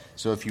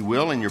So if you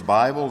will, in your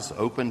Bibles,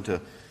 open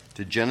to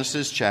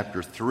Genesis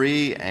chapter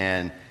 3,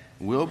 and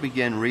we'll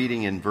begin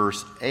reading in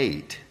verse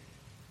 8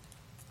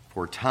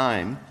 for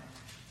time.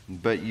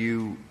 But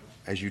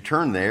as you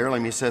turn there,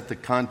 let me set the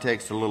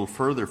context a little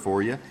further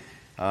for you.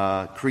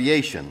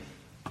 Creation.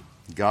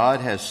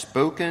 God has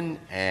spoken,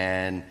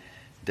 and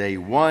day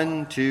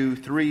 1, 2,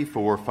 3,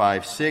 4,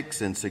 5,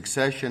 6 in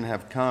succession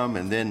have come,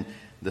 and then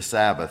the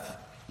Sabbath,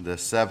 the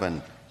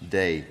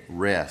 7-day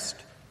rest.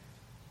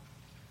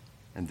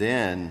 And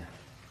then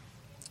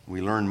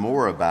we learn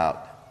more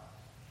about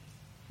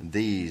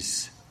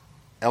these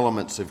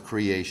elements of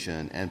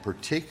creation, and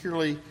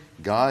particularly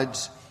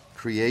God's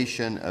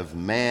creation of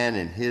man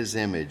in his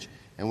image.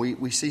 And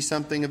we see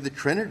something of the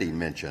Trinity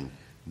mentioned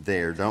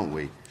there, don't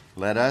we?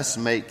 Let us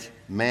make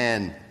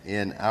man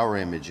in our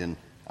image and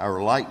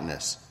our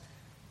likeness.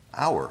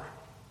 God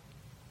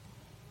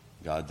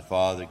the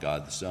Father,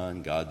 God the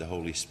Son, God the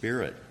Holy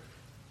Spirit,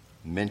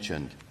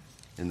 mentioned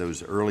in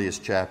those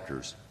earliest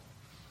chapters.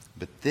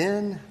 But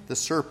then the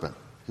serpent,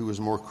 who was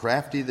more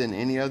crafty than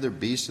any other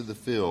beast of the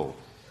field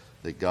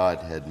that God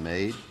had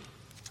made.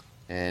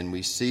 And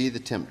we see the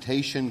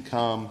temptation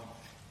come,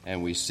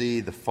 and we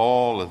see the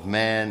fall of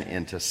man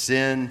into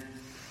sin,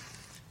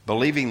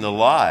 believing the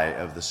lie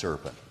of the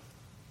serpent.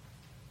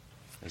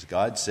 As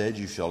God said,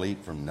 you shall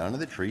eat from none of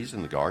the trees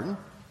in the garden.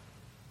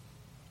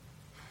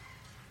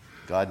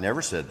 God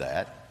never said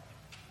that.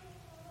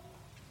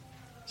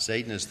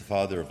 Satan is the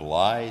father of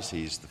lies.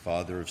 He's the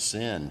father of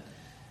sin.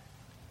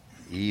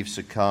 Eve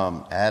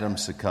succumbed, Adam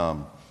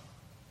succumbed.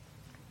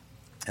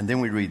 And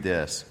then we read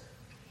this.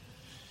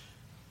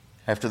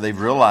 After they've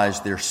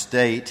realized their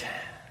state,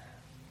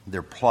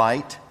 their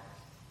plight,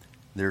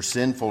 their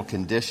sinful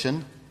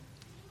condition,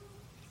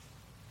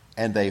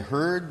 and they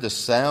heard the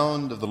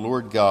sound of the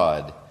Lord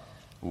God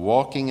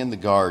walking in the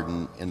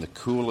garden in the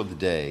cool of the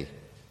day.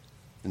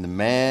 And the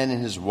man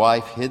and his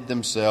wife hid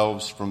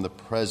themselves from the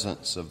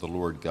presence of the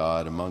Lord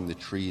God among the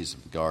trees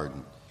of the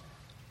garden.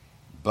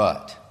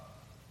 But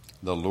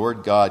the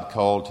Lord God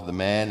called to the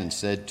man and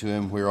said to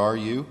him, "Where are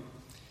you?"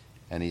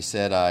 And he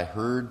said, "I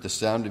heard the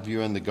sound of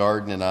you in the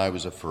garden, and I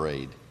was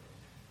afraid,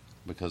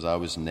 because I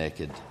was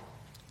naked,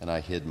 and I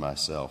hid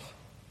myself."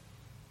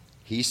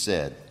 He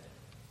said,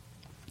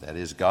 that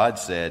is, God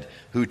said,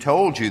 "Who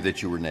told you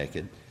that you were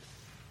naked?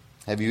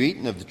 Have you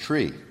eaten of the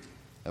tree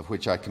of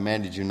which I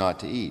commanded you not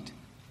to eat?"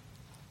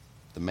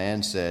 The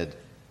man said,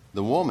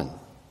 "The woman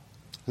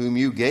whom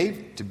you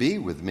gave to be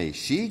with me,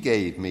 she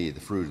gave me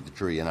the fruit of the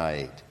tree, and I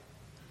ate."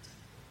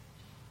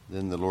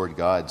 Then the Lord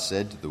God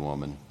said to the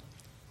woman,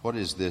 "What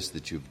is this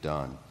that you've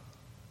done?"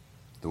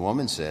 The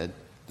woman said,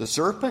 "The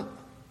serpent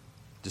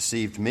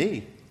deceived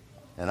me,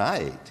 and I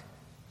ate."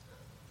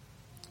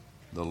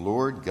 The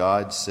Lord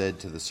God said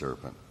to the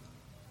serpent,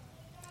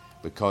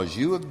 "Because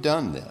you have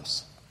done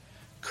this,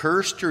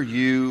 cursed are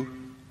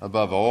you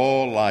above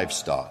all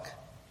livestock,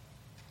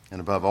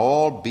 and above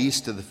all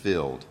beasts of the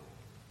field.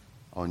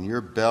 On your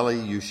belly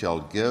you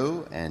shall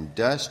go, and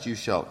dust you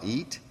shall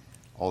eat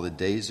all the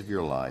days of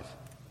your life.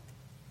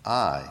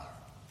 I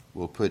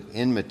will put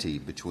enmity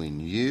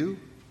between you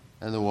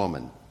and the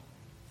woman,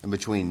 and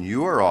between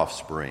your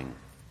offspring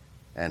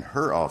and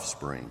her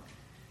offspring.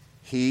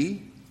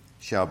 He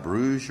shall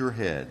bruise your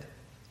head,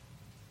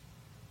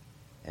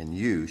 and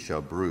you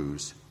shall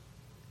bruise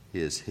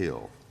his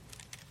heel."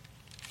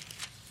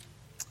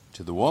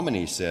 To the woman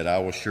he said, "I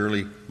will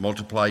surely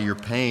multiply your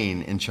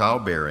pain in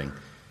childbearing.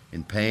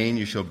 In pain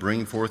you shall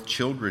bring forth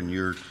children.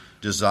 Your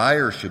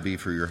desire shall be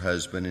for your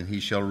husband, and he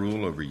shall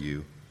rule over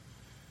you."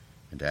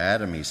 And to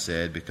Adam he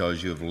said,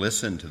 "Because you have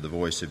listened to the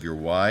voice of your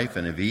wife,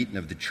 and have eaten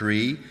of the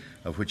tree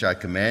of which I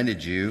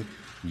commanded you,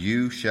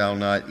 you shall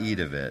not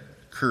eat of it.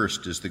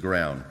 Cursed is the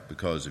ground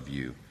because of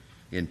you.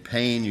 In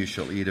pain you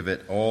shall eat of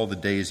it all the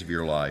days of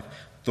your life.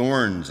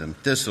 Thorns and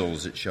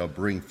thistles it shall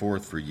bring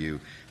forth for you,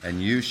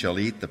 and you shall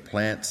eat the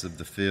plants of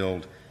the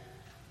field.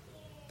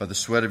 By the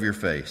sweat of your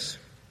face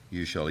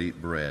you shall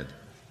eat bread,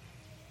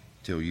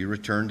 till you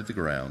return to the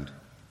ground,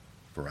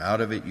 for out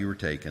of it you were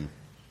taken,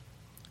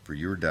 for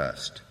you are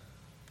dust,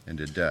 and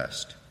to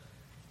dust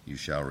you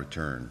shall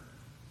return."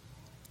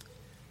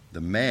 The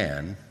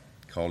man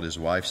called his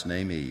wife's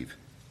name Eve,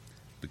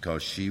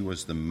 because she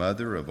was the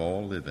mother of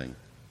all living.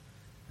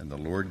 And the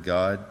Lord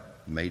God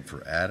made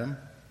for Adam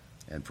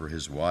and for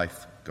his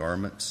wife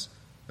garments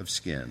of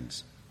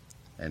skins,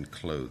 and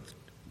clothed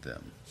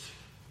them.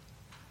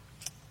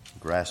 The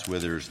grass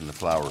withers and the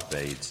flower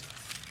fades,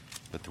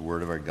 but the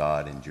word of our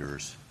God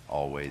endures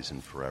always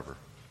and forever.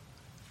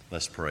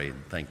 Let's pray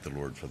and thank the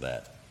Lord for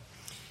that.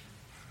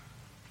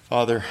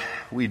 Father,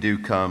 we do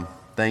come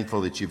thankful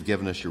that you've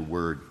given us your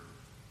word,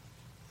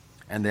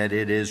 and that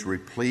it is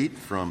replete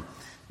from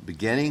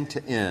beginning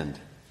to end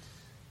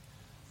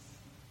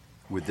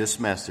with this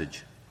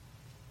message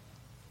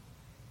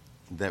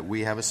that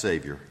we have a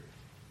Savior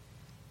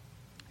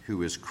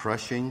who is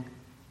crushing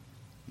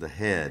the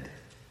head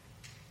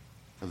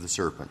of the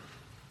serpent.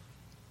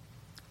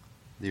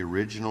 The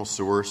original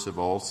source of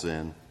all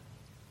sin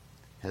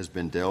has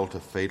been dealt a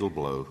fatal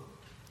blow,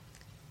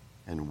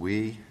 and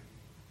we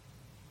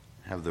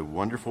have the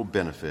wonderful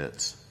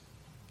benefits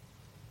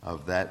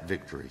of that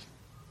victory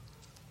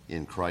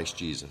in Christ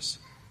Jesus.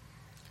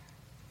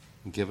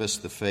 Give us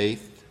the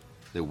faith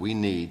that we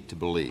need to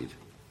believe.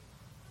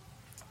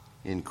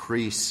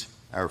 Increase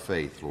our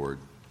faith, Lord.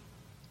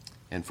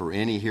 And for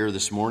any here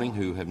this morning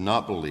who have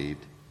not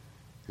believed,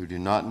 who do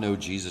not know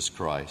Jesus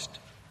Christ,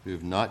 who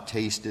have not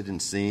tasted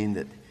and seen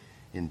that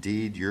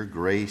indeed your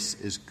grace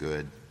is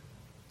good,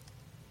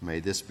 may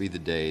this be the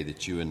day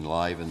that you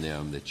enliven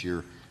them, that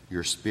your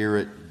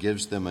Spirit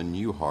gives them a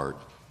new heart,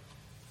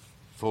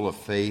 full of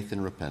faith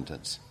and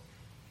repentance,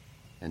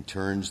 and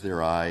turns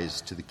their eyes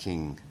to the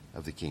King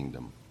of the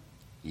kingdom,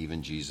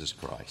 even Jesus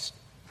Christ.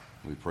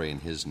 We pray in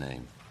his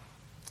name.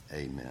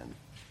 Amen.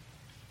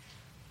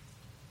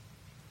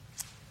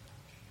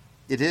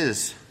 It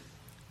is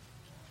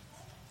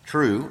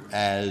true,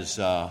 as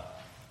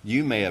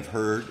you may have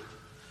heard,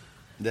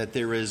 that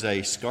there is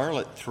a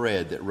scarlet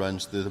thread that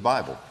runs through the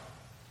Bible.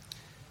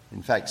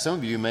 In fact, some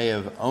of you may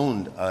have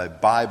owned a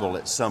Bible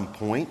at some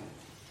point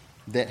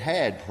that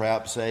had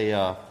perhaps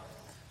a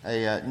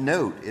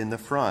note in the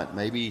front,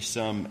 maybe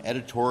some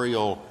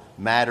editorial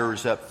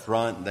matters up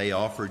front. They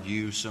offered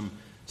you some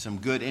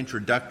good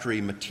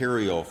introductory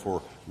material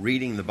for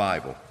reading the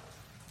Bible.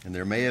 And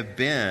there may have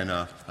been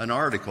an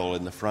article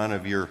in the front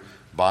of your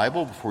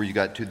Bible before you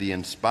got to the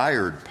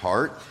inspired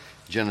part,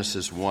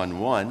 Genesis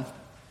 1:1,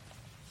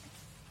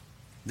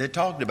 that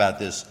talked about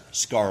this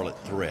scarlet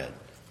thread.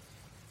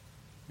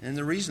 And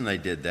the reason they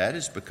did that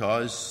is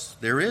because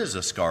there is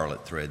a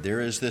scarlet thread.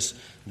 There is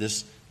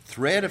this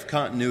thread of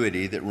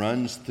continuity that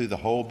runs through the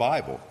whole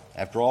Bible.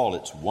 After all,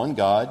 it's one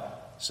God,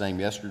 same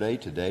yesterday,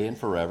 today, and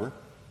forever,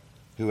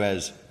 who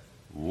has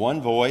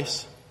one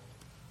voice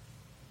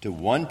to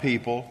one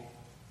people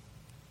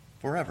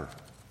forever.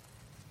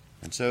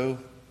 And so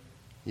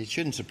it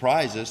shouldn't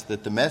surprise us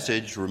that the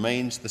message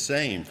remains the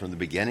same from the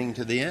beginning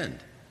to the end.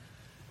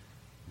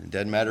 It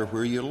doesn't matter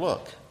where you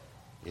look.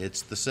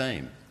 It's the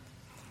same.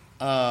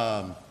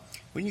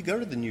 When you go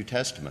to the New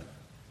Testament,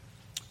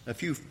 a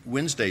few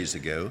Wednesdays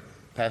ago,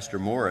 Pastor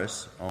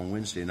Morris on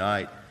Wednesday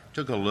night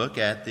took a look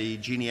at the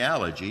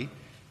genealogy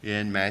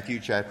in Matthew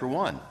chapter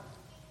 1.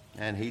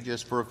 And he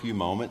just for a few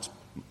moments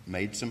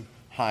made some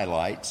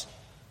highlights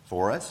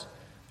for us.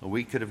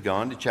 We could have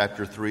gone to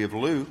chapter 3 of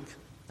Luke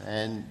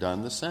and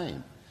done the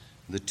same.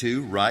 The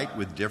two write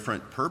with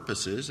different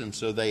purposes, and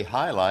so they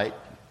highlight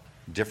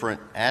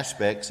different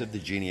aspects of the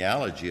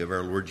genealogy of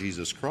our Lord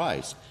Jesus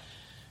Christ.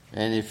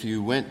 And if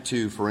you went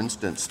to, for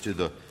instance, to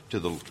the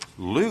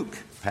Luke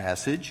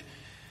passage,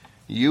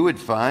 you would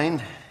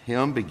find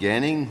him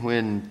beginning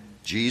when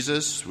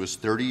Jesus was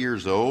 30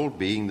 years old,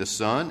 being the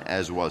son,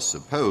 as was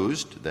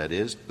supposed, that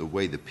is, the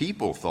way the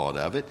people thought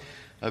of it,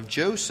 of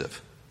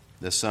Joseph,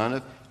 the son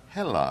of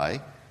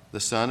Heli, the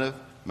son of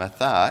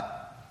Matthat,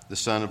 the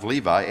son of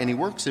Levi, and he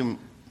works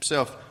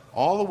himself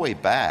all the way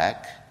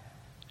back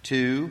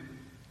to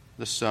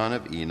the son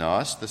of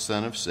Enos, the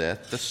son of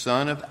Seth, the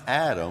son of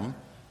Adam,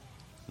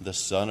 the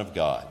Son of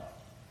God.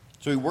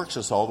 So he works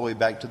us all the way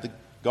back to the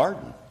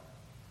garden.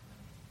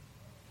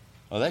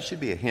 Well, that should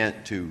be a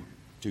hint to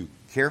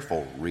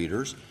careful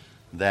readers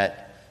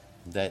that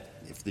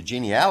if the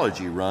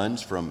genealogy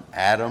runs from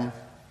Adam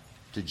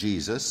to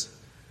Jesus,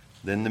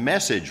 then the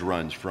message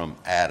runs from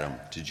Adam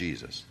to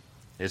Jesus.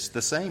 It's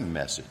the same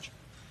message.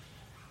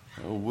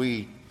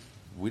 We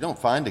don't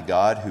find a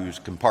God who's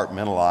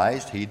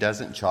compartmentalized. He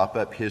doesn't chop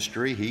up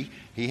history.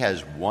 He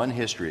has one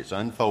history. It's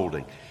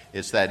unfolding.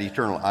 It's that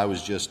eternal. I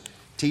was just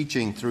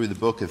teaching through the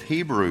book of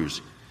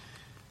Hebrews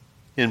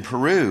in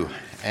Peru,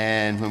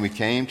 and when we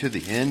came to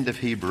the end of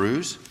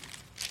Hebrews,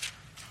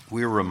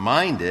 we were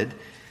reminded,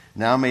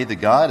 now may the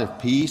God of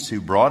peace,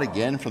 who brought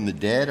again from the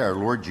dead our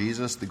Lord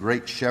Jesus, the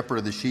great shepherd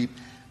of the sheep,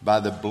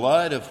 by the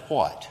blood of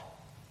what?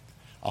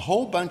 A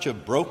whole bunch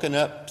of broken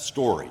up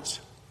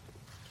stories.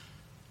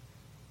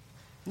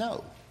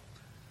 No.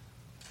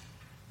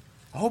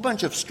 A whole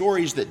bunch of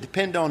stories that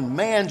depend on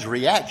man's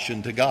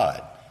reaction to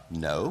God.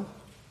 No.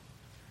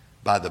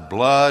 By the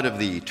blood of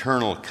the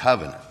eternal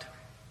covenant.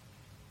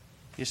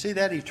 You see,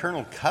 that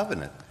eternal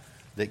covenant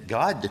that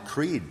God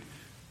decreed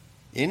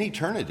in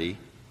eternity,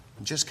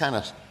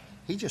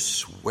 he just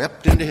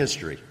swept into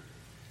history.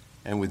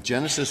 And with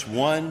Genesis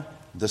 1,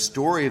 the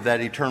story of that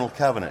eternal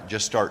covenant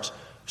just starts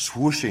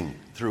swooshing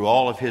through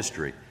all of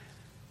history.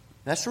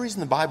 That's the reason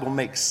the Bible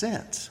makes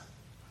sense.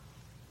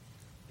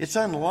 It's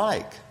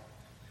unlike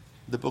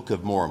the Book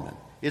of Mormon.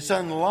 It's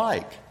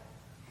unlike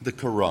the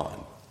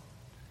Quran.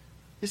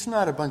 It's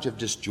not a bunch of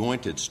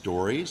disjointed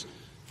stories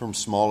from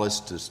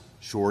smallest to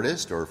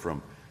shortest or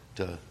from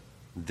to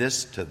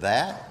this to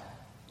that.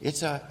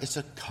 It's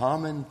a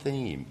common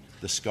theme,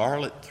 the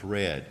scarlet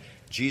thread,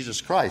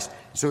 Jesus Christ.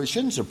 So it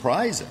shouldn't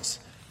surprise us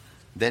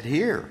that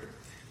here,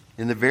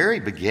 in the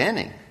very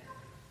beginning,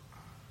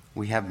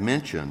 we have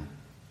mention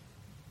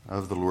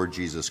of the Lord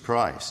Jesus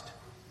Christ.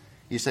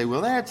 You say,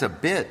 well, that's a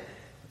bit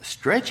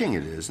stretching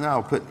it is. Now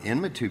I'll put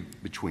enmity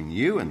between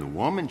you and the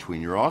woman,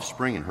 between your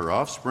offspring and her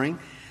offspring.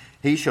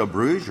 He shall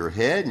bruise your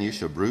head, and you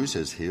shall bruise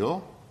his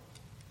heel.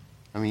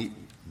 I mean,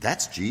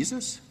 that's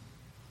Jesus.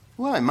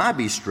 Well, it might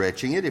be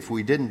stretching it if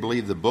we didn't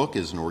believe the book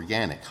is an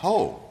organic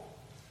whole.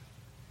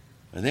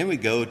 And then we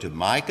go to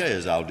Micah,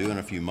 as I'll do in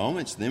a few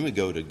moments. Then we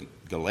go to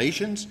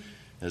Galatians,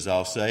 as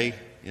I'll say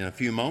in a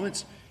few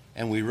moments.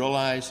 And we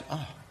realize,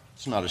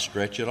 it's not a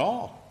stretch at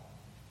all.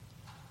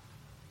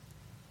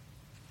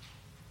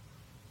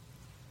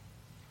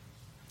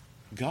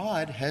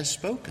 God has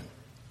spoken.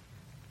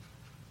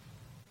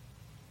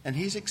 And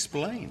he's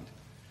explained.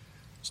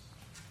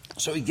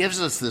 So he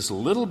gives us this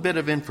little bit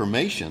of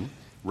information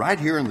right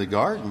here in the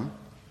garden,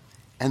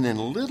 and then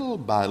little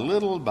by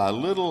little by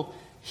little,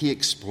 he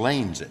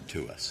explains it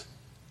to us.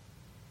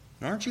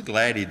 And aren't you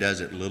glad he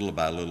does it little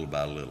by little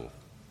by little?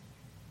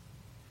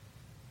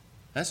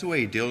 That's the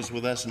way he deals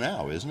with us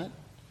now, isn't it?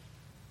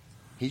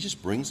 He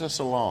just brings us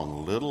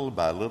along little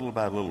by little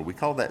by little. We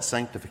call that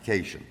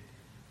sanctification.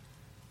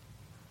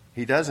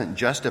 He doesn't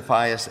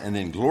justify us and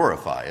then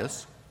glorify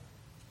us.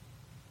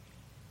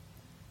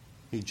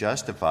 He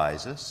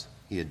justifies us,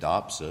 he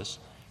adopts us,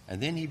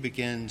 and then he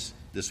begins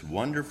this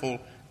wonderful,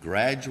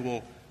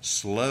 gradual,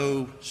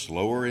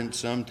 slower in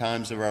some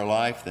times of our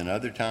life than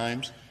other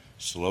times,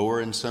 slower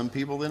in some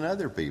people than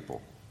other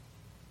people.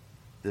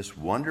 This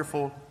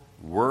wonderful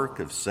work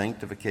of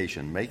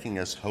sanctification, making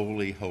us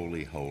holy,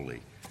 holy,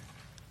 holy,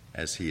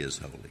 as he is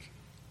holy.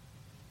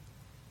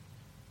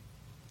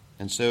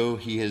 And so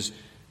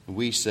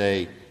we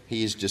say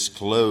he is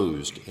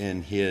disclosed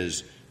in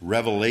his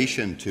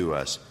revelation to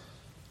us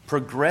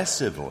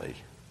progressively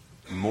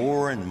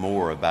more and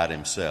more about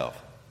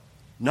himself.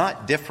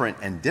 Not different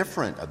and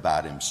different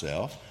about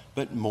himself,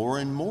 but more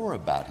and more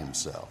about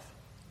himself.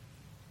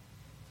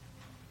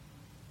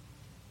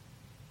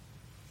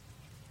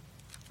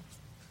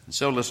 And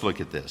so let's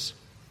look at this.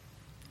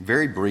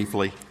 Very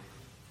briefly,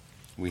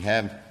 we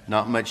have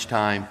not much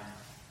time,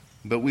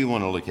 but we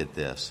want to look at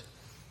this.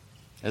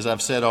 As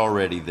I've said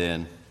already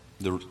then,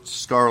 the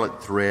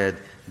scarlet thread,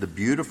 the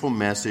beautiful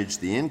message,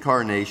 the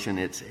incarnation,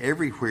 it's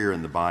everywhere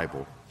in the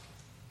Bible.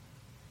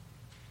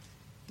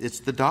 It's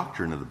the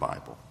doctrine of the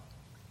Bible.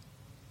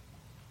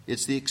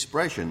 It's the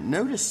expression.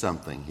 Notice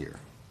something here.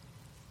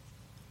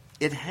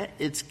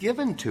 It's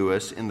given to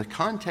us in the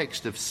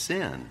context of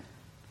sin.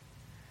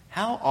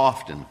 How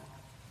often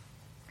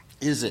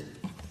is it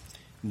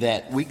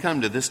that we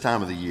come to this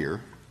time of the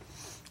year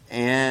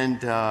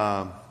and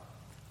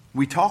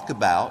we talk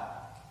about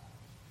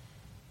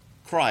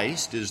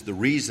Christ is the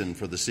reason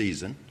for the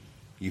season.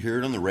 You hear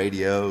it on the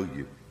radio,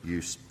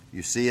 you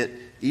see it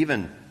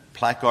even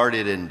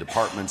placarded in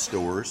department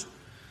stores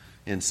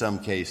in some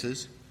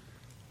cases.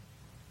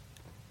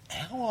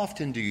 How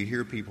often do you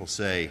hear people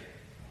say,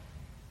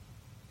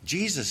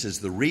 Jesus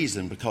is the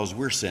reason because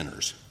we're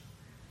sinners?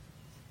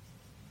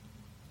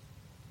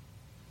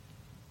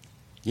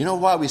 You know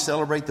why we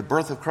celebrate the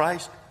birth of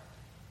Christ?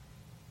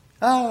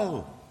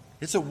 Oh,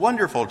 it's a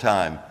wonderful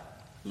time.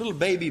 A little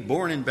baby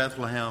born in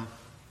Bethlehem,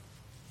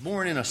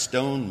 born in a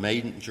stone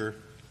manger.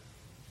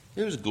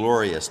 It was a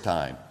glorious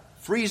time.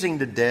 Freezing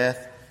to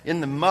death in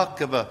the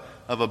muck of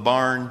a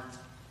barn.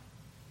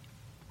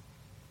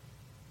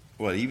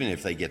 Well, even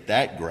if they get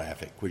that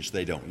graphic, which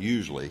they don't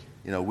usually,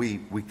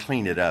 we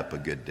clean it up a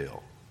good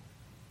deal.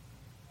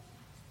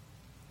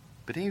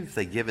 But even if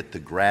they give it the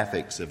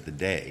graphics of the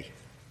day,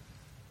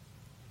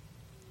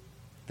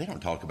 they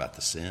don't talk about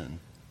the sin.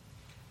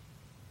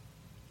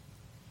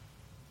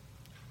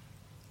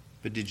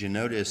 But did you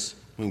notice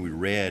when we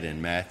read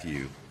in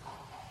Matthew,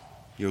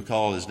 you'll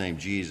call his name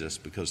Jesus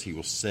because he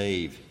will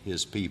save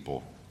his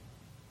people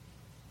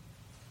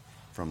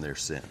from their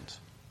sins.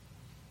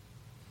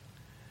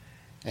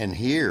 And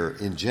here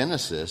in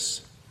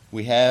Genesis,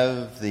 we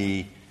have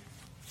the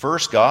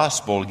first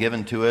gospel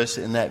given to us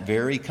in that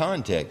very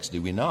context,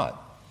 do we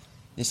not?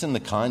 It's in the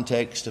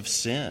context of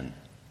sin,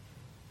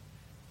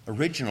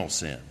 original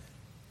sin,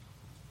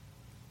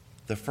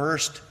 the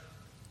first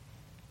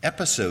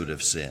episode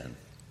of sin,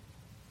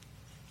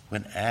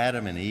 when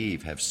Adam and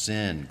Eve have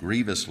sinned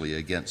grievously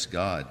against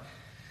God.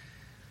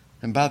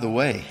 And by the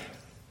way,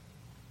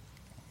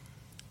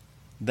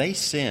 they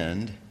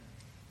sinned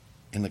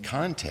in the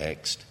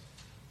context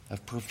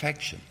of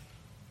perfection.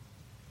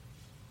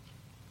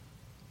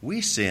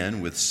 We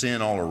sin with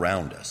sin all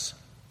around us.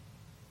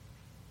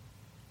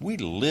 We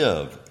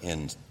live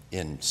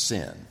in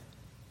sin,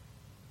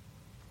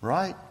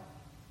 right?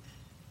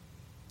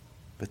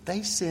 But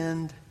they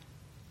sinned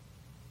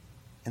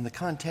in the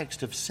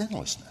context of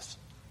sinlessness.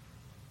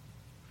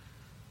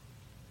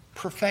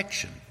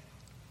 Perfection.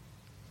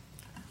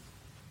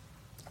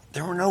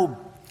 There were no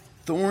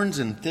thorns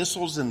and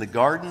thistles in the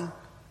garden.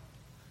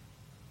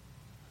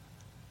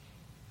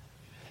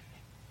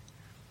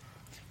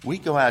 We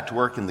go out to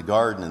work in the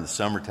garden in the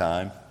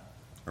summertime,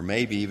 or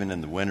maybe even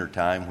in the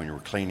wintertime when we're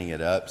cleaning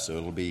it up so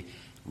it'll be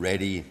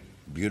ready,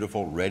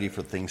 beautiful, ready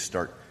for things to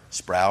start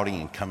sprouting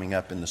and coming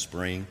up in the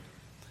spring.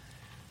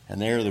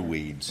 And there are the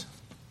weeds.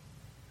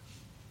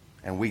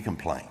 And we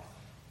complain.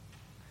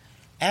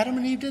 Adam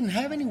and Eve didn't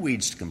have any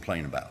weeds to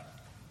complain about.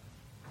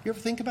 You ever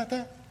think about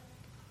that?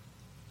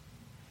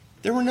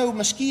 There were no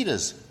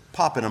mosquitoes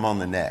popping them on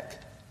the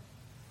neck.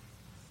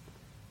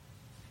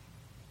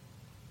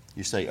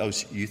 You say, oh,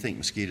 you think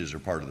mosquitoes are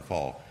part of the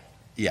fall?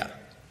 Yeah,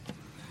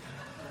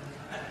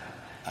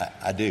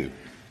 I do.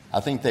 I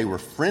think they were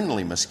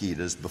friendly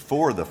mosquitoes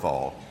before the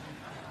fall,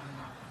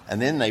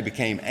 and then they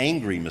became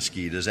angry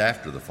mosquitoes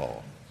after the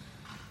fall.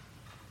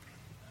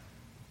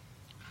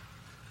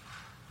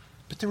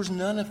 But there was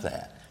none of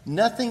that.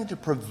 Nothing to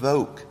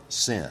provoke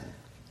sin.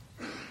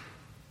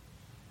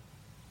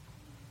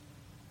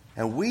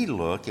 And we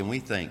look and we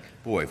think,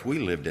 boy, if we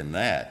lived in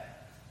that,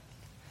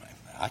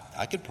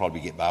 I could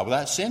probably get by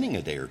without sinning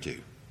a day or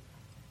two.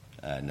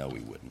 No, we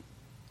wouldn't.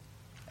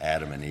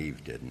 Adam and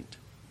Eve didn't.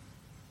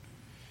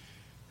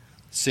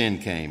 Sin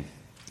came.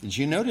 Did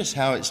you notice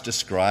how it's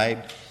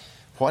described?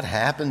 What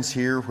happens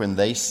here when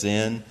they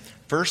sin?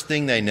 First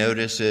thing they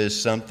notice is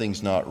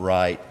something's not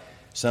right.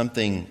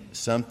 Something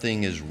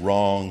is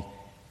wrong.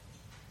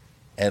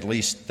 At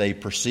least they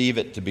perceive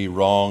it to be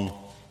wrong.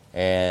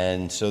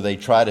 And so they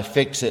try to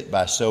fix it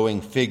by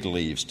sewing fig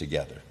leaves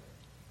together.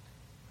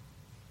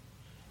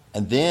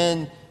 And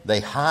then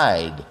they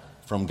hide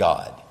from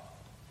God.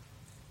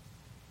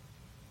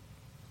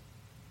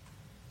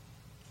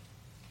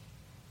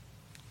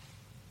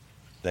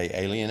 They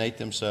alienate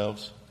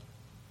themselves.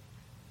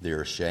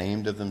 They're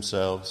ashamed of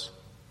themselves.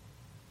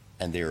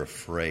 And they're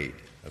afraid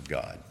of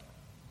God.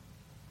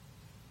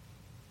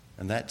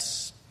 And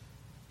that's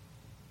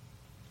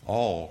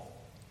all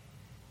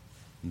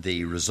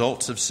the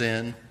results of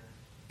sin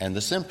and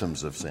the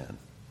symptoms of sin.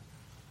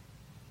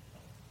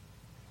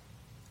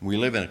 We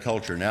live in a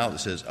culture now that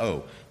says,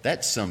 oh,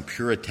 that's some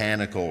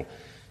puritanical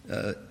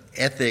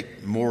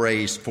ethic,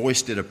 mores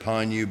foisted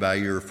upon you by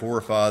your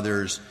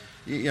forefathers.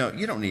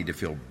 You don't need to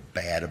feel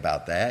bad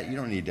about that. You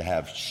don't need to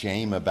have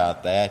shame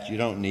about that. You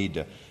don't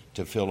need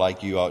to feel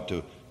like you ought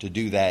to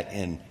do that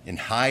in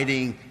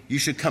hiding. You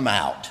should come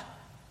out.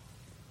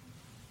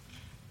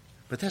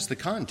 But that's the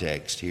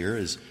context here,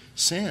 is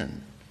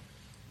sin,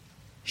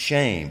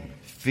 shame,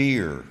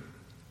 fear.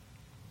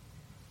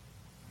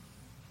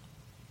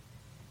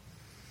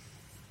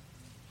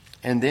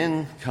 And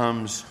then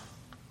comes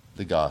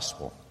the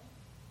gospel.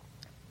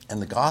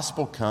 And the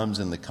gospel comes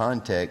in the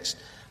context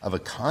of a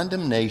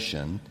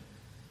condemnation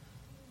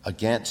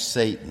against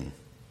Satan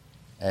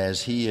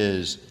as he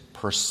is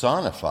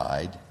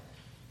personified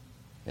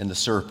in the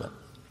serpent.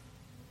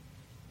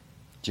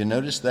 Do you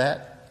notice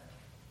that?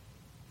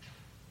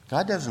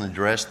 God doesn't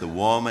address the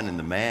woman and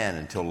the man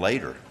until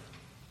later.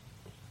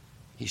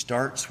 He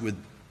starts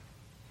with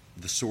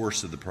the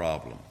source of the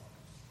problem,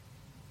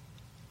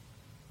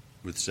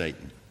 with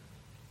Satan,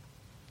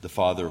 the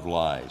father of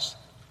lies.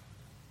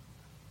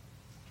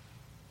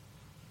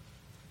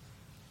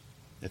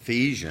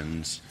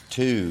 Ephesians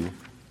 2,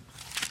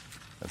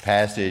 a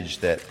passage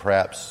that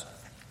perhaps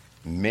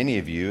many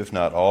of you, if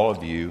not all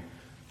of you,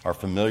 are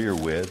familiar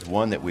with,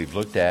 one that we've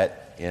looked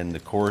at in the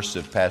course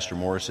of Pastor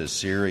Morris's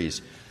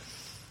series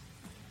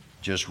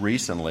just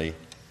recently.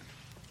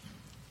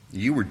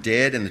 You were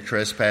dead in the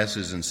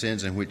trespasses and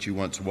sins in which you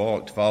once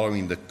walked,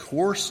 following the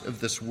course of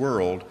this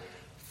world,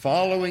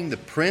 following the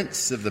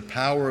prince of the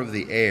power of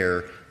the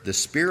air, the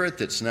spirit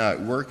that's now at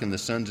work in the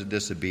sons of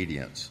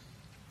disobedience.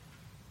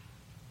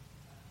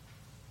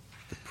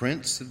 The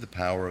prince of the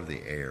power of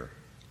the air.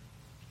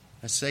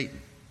 That's Satan,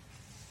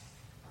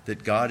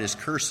 that God is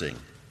cursing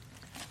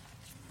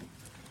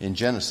in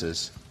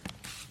Genesis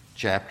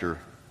chapter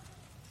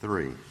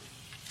 3.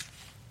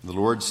 The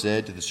Lord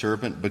said to the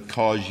serpent,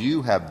 because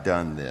you have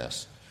done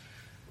this,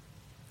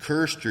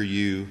 cursed are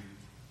you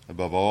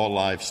above all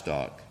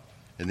livestock.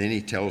 And then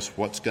he tells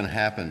what's going to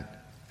happen.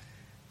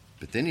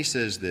 But then he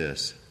says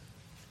this,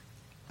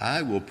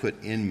 I will put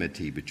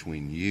enmity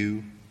between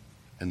you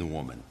and the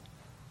woman.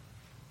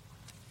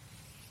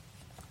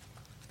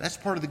 That's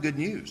part of the good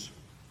news.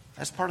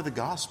 That's part of the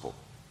gospel.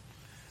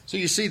 So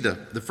you see the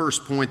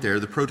first point there,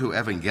 the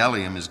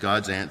proto-evangelium is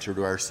God's answer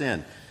to our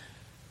sin.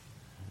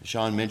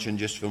 Sean mentioned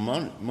just a few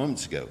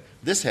moments ago.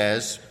 This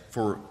has,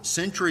 for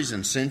centuries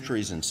and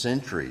centuries and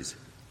centuries,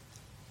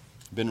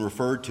 been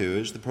referred to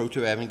as the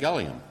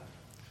proto-evangelium.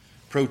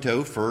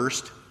 Proto,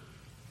 first,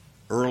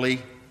 early,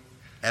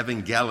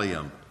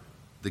 evangelium,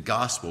 the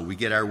gospel. We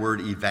get our word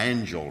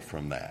evangel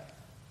from that.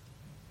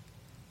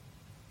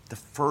 The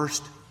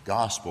first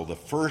gospel, the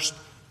first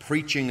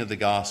preaching of the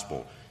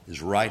gospel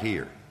is right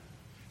here.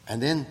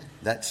 And then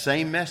that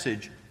same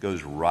message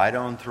goes right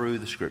on through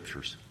the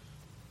scriptures.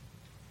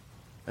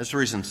 That's the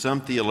reason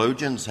some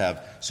theologians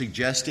have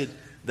suggested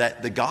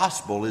that the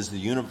gospel is the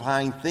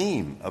unifying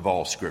theme of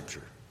all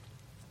scripture.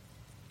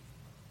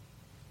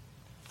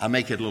 I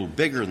make it a little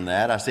bigger than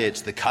that. I say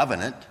it's the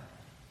covenant,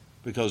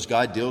 because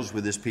God deals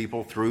with his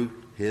people through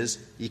his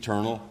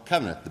eternal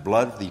covenant, the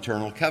blood of the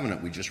eternal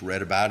covenant we just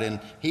read about in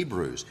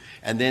Hebrews.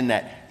 And then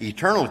that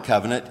eternal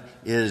covenant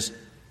is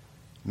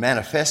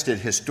manifested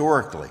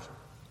historically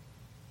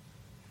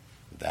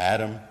with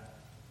Adam,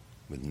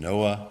 with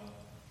Noah,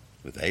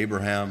 with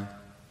Abraham,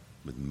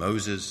 with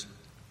Moses,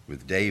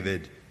 with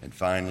David, and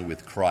finally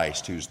with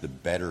Christ, who's the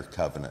better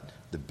covenant,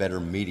 the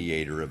better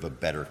mediator of a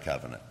better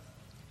covenant.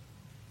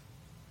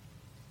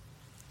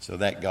 So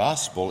that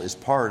gospel is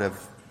part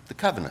of the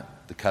covenant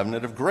the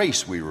covenant of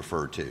grace we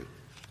refer to.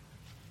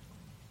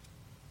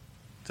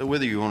 So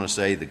whether you want to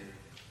say the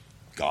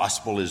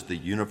gospel is the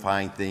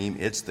unifying theme,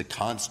 it's the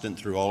constant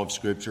through all of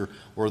Scripture,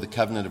 or the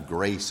covenant of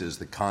grace is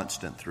the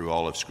constant through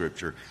all of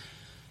Scripture,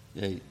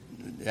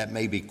 that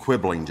may be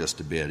quibbling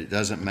just a bit. It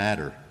doesn't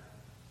matter.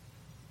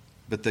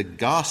 But the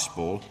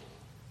gospel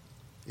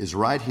is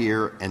right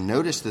here, and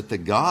notice that the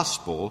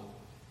gospel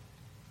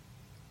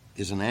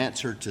is an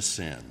answer to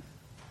sin.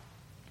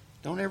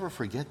 Don't ever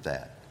forget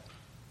that.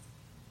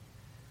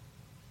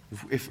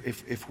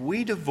 If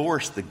we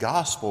divorce the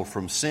gospel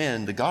from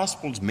sin, the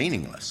gospel's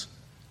meaningless.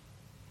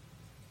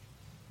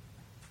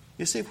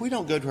 You see, if we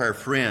don't go to our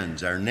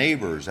friends, our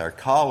neighbors, our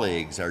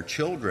colleagues, our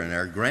children,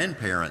 our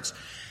grandparents,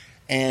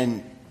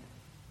 and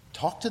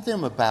talk to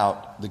them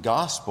about the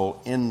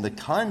gospel in the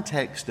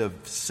context of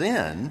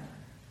sin,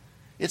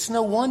 it's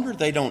no wonder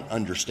they don't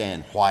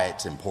understand why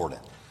it's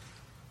important.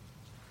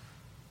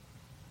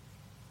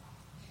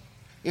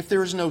 If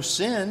there is no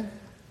sin,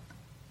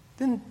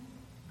 then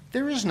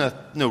there is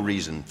no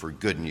reason for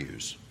good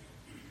news.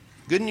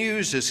 Good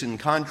news is in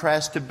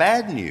contrast to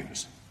bad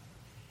news.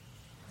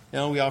 You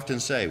know, we often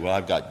say, well,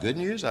 I've got good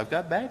news, I've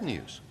got bad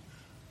news.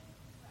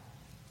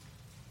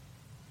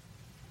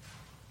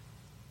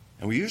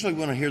 And we usually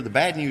want to hear the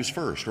bad news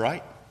first,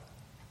 right?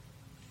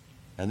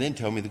 And then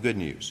tell me the good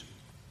news.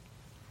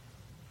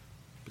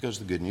 Because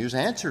the good news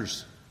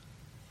answers.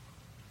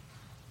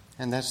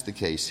 And that's the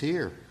case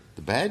here.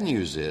 The bad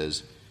news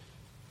is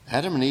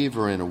Adam and Eve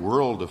are in a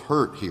world of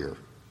hurt here.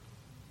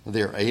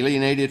 They're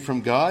alienated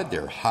from God.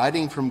 They're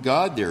hiding from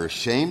God. They're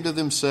ashamed of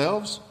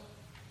themselves.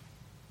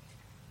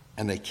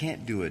 And they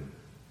can't do a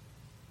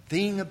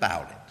thing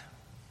about it.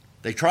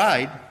 They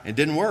tried. It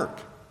didn't work.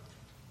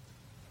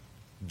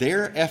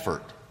 Their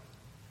effort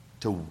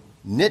to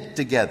knit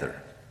together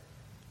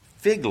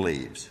fig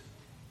leaves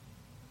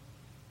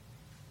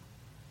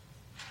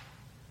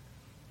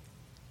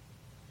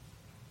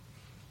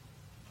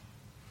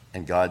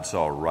and God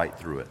saw right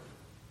through it.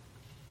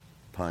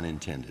 Pun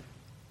intended.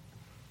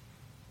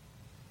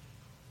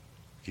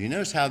 Do you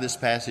notice how this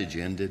passage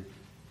ended?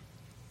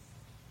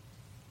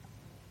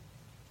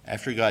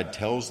 After God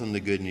tells them the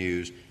good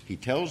news, he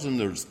tells them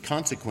there's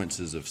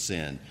consequences of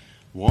sin.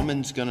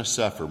 Woman's going to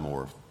suffer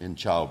more in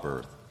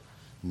childbirth.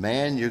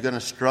 Man, you're going to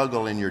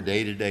struggle in your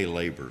day-to-day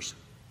labors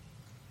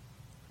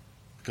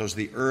because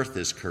the earth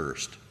is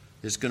cursed.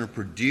 It's going to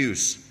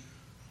produce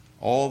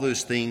all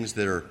those things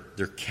that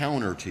they're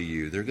counter to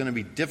you. They're going to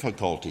be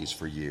difficulties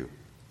for you.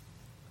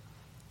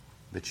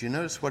 But you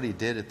notice what he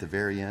did at the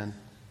very end?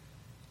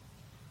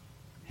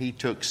 He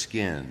took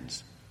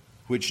skins,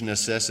 which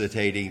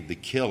necessitated the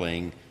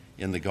killing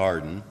in the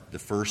garden, the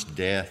first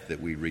death that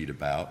we read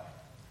about,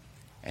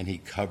 and he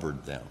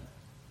covered them.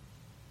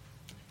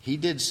 He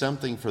did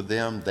something for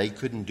them they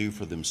couldn't do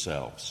for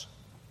themselves.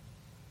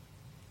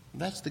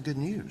 That's the good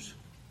news.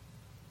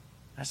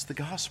 That's the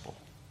gospel.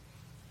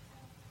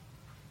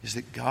 Is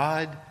that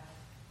God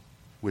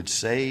would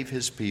save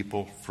his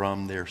people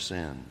from their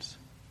sins.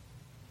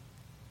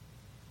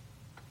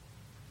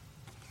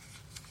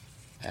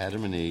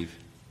 Adam and Eve,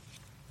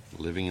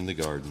 living in the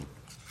garden,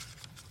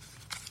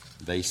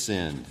 they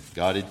sinned.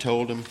 God had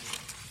told them,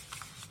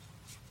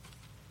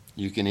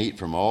 you can eat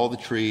from all the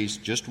trees,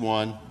 just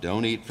one,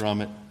 don't eat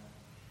from it.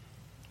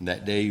 And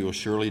that day you'll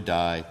surely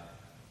die.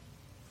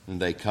 And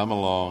they come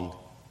along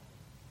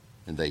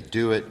and they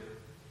do it,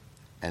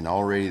 and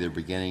already they're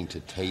beginning to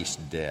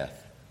taste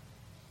death.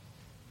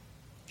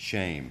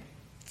 Shame,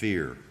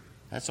 fear,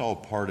 that's all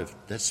part of,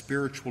 that's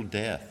spiritual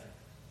death.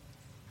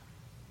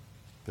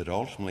 But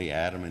ultimately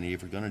Adam and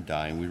Eve are going to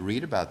die, and we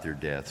read about their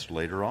deaths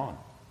later on.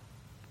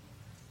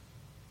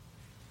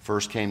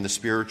 First came the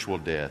spiritual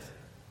death,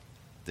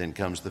 then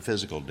comes the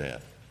physical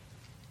death.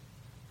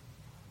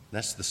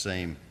 That's the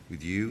same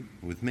with you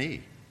and with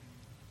me.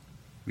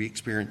 We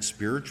experience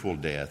spiritual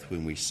death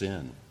when we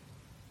sin.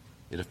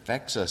 It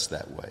affects us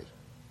that way.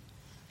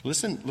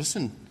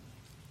 Listen,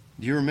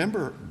 do you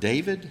remember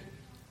David?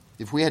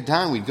 If we had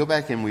time, we'd go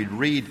back and we'd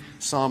read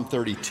Psalm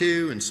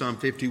 32 and Psalm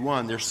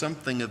 51. There's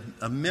something of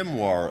a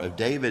memoir of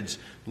David's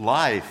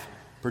life,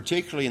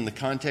 particularly in the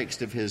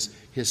context of his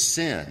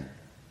sin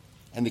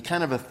and the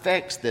kind of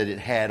effects that it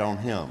had on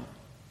him.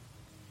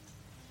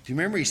 Do you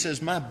remember he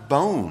says, my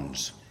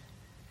bones,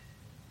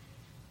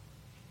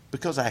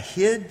 because I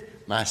hid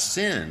my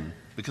sin,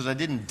 because I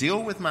didn't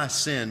deal with my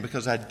sin,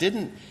 because I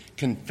didn't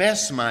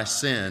confess my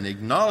sin,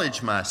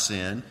 acknowledge my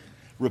sin,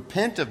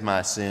 repent of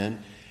my sin,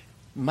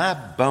 my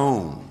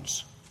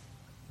bones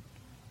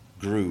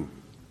grew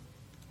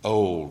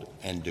old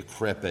and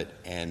decrepit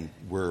and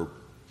were,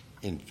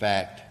 in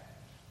fact,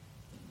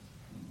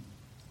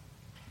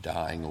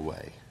 dying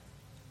away.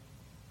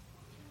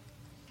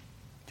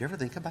 Do you ever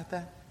think about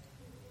that?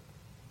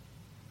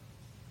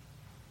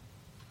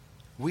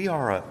 We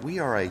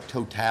are a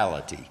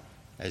totality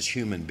as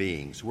human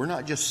beings. We're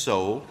not just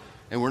soul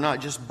and we're not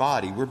just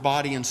body. We're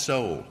body and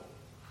soul.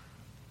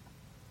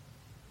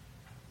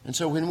 And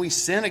so when we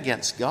sin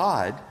against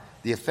God,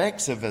 the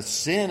effects of a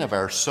sin of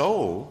our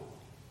soul,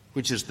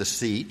 which is the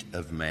seat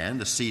of man,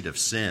 the seat of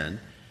sin,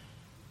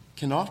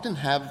 can often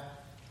have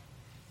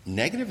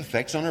negative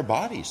effects on our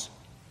bodies.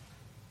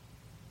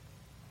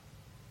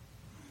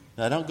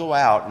 Now, don't go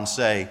out and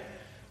say,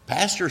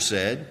 Pastor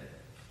said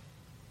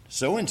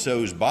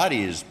so-and-so's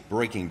body is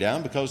breaking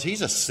down because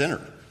he's a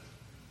sinner.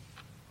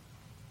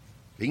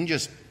 He can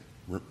just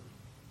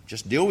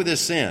deal with his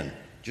sin.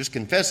 Just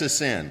confess his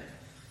sin.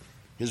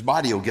 His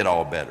body will get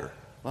all better.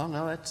 Well,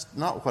 no, that's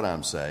not what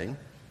I'm saying.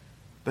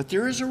 But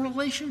there is a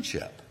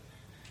relationship.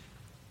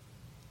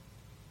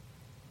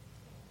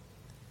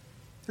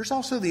 There's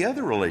also the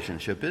other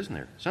relationship, isn't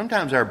there?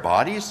 Sometimes our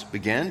bodies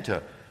begin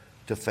to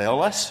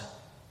fail us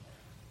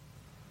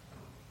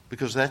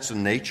because that's the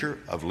nature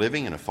of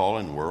living in a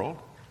fallen world.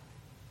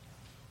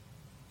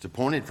 It's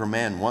appointed for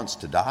man once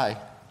to die.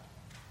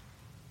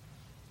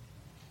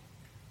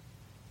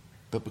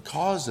 But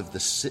because of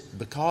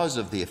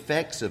the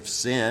effects of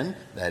sin,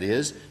 that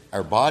is,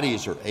 our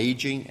bodies are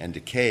aging and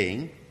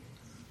decaying,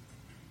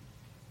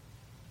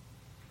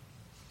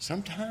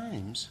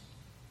 sometimes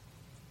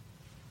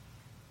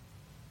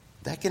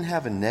that can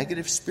have a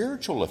negative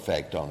spiritual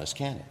effect on us,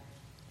 can't it?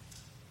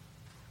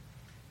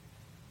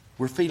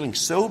 We're feeling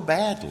so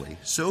badly,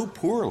 so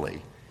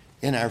poorly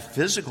in our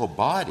physical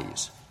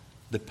bodies,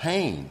 the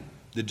pain,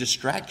 the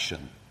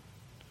distraction.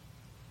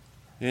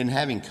 In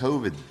having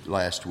COVID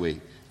last week,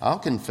 I'll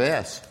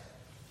confess,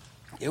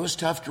 it was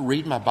tough to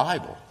read my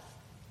Bible.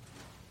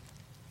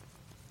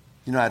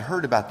 You know, I'd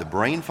heard about the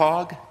brain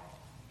fog.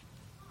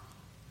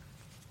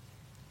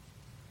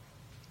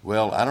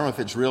 Well, I don't know if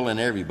it's real in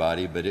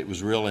everybody, but it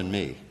was real in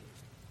me.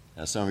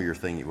 Now, some of you are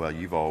thinking, well,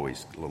 you've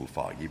always a little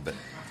foggy, but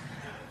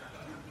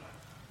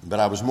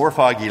I was more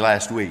foggy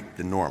last week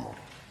than normal.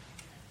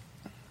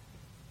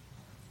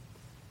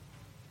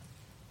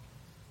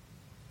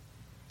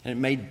 And it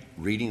made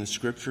reading the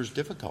Scriptures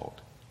difficult.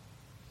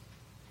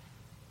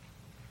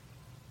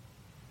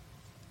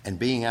 And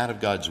being out of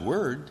God's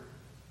Word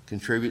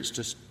contributes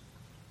to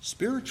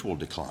spiritual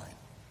decline.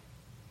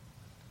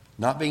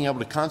 Not being able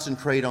to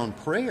concentrate on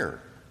prayer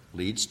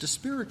leads to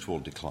spiritual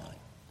decline.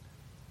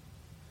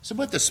 So,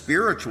 but the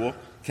spiritual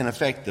can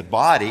affect the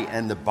body,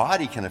 and the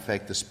body can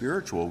affect the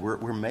spiritual.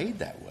 We're made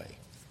that way.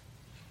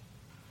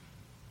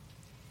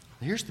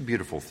 Here's the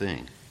beautiful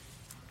thing.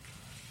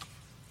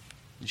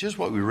 It's just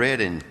what we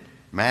read in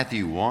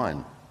Matthew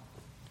 1.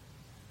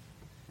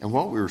 And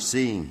what we're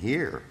seeing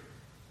here.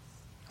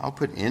 I'll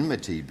put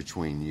enmity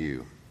between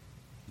you,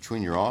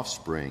 between your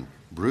offspring,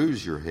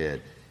 bruise your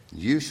head,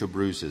 you shall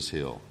bruise his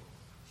heel.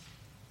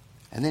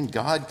 And then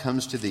God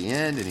comes to the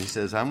end and he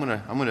says, I'm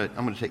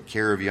gonna take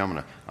care of you.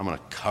 I'm gonna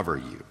cover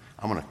you.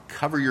 I'm gonna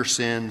cover your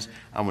sins.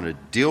 I'm gonna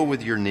deal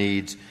with your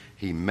needs.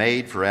 He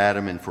made for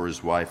Adam and for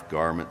his wife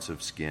garments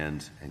of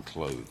skins and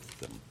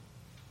clothed them.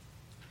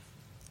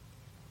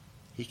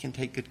 He can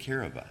take good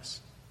care of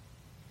us.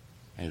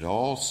 And it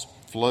all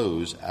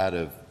flows out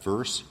of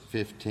verse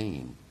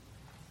 15.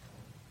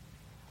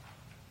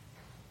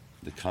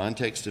 The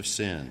context of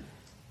sin.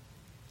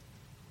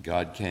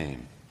 God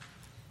came.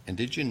 And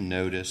did you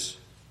notice?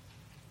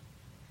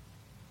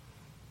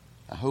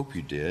 I hope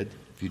you did.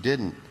 If you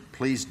didn't,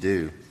 please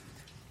do.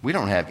 We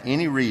don't have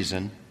any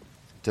reason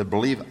to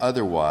believe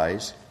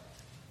otherwise.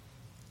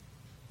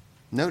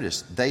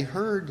 Notice, they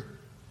heard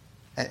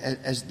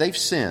as they've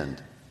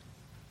sinned.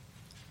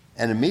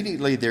 And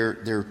immediately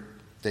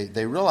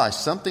they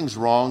realize something's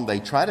wrong. They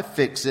try to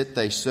fix it.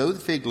 They sew the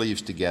fig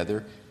leaves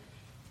together.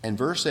 And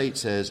verse 8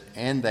 says,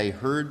 and they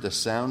heard the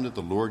sound of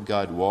the Lord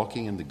God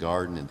walking in the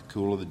garden in the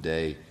cool of the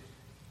day.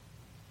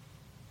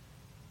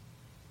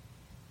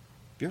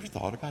 Have you ever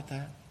thought about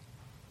that?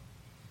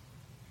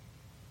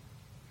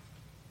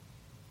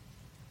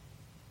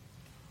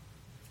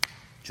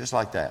 Just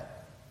like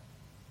that.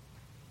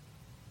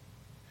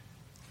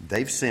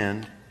 They've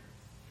sinned.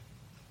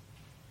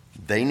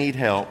 They need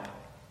help.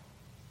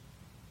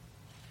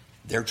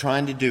 They're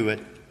trying to do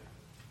it.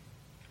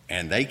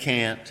 And they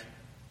can't.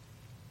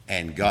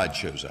 And God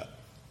shows up.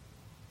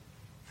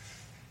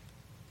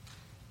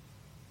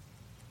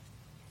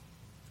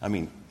 I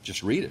mean,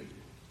 just read it.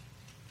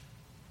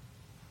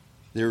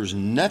 There's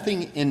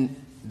nothing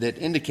that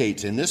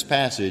indicates in this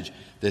passage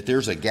that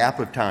there's a gap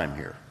of time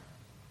here.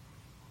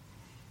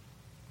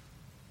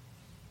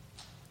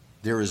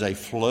 There is a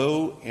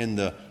flow in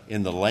the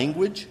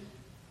language.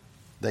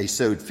 They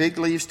sewed fig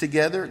leaves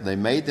together. They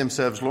made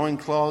themselves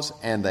loincloths,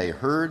 and they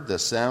heard the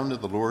sound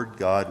of the Lord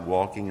God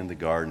walking in the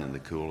garden in the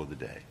cool of the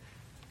day.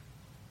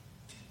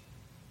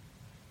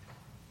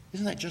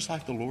 Isn't that just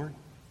like the Lord?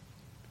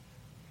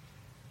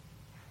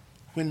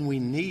 When we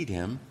need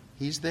him,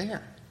 he's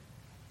there.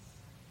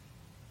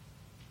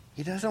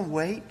 He doesn't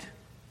wait.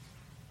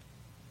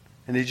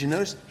 And did you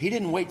notice? He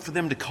didn't wait for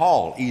them to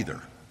call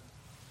either.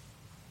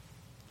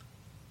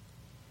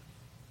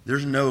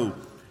 There's no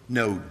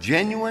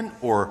genuine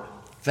or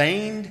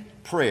feigned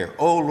prayer.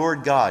 Oh,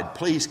 Lord God,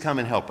 please come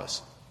and help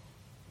us.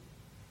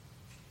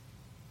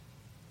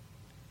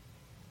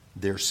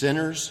 They're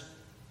sinners.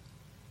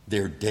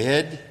 They're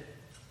dead.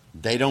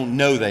 They don't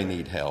know they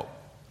need help.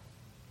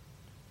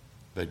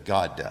 But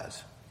God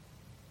does.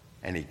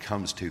 And he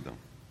comes to them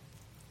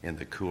in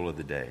the cool of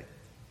the day.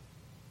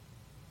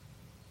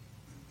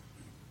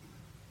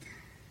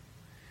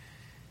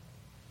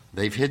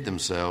 They've hid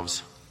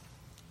themselves,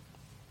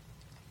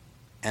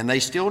 and they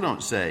still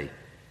don't say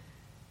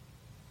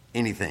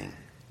anything,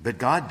 but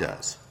God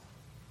does.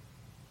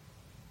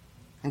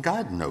 And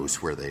God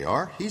knows where they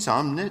are. He's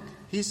omniscient.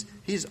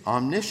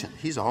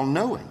 He's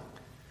all-knowing.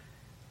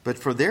 But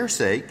for their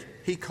sake,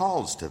 he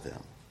calls to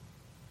them.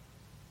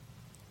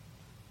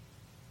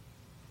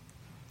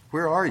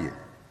 Where are you?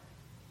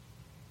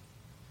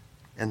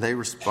 And they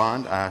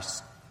respond, I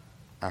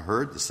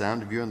heard the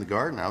sound of you in the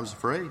garden. I was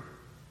afraid.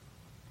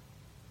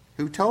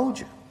 Who told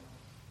you?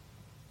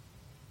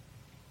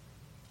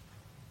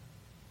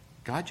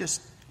 God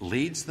just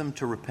leads them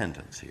to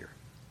repentance here.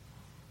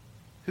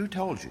 Who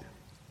told you?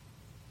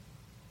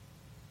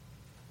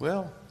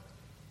 Well,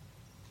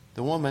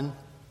 the woman,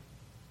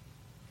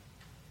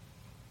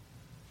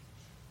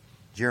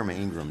 Jeremy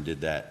Ingram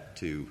did that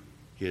to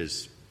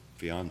his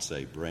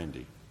fiancée,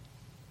 Brandy,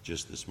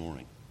 just this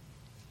morning.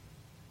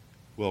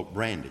 Well,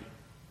 Brandy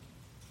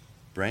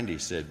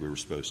said we were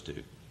supposed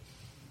to.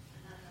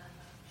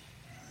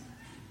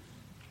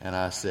 And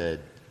I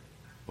said,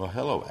 well,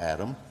 hello,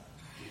 Adam.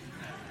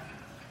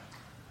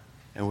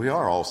 And we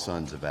are all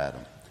sons of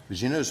Adam.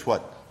 But you notice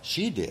what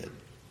she did?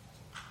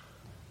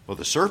 Well,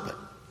 the serpent.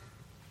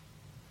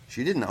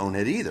 She didn't own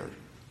it either.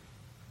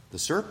 The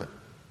serpent.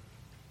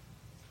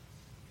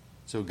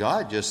 So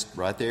God just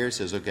right there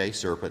says, okay,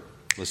 serpent,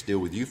 let's deal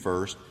with you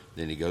first.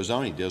 Then he goes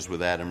on, he deals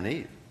with Adam and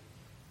Eve.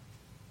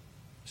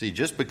 See,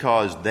 just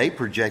because they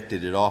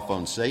projected it off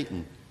on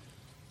Satan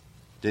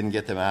didn't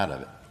get them out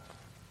of it.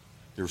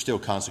 There were still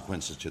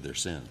consequences to their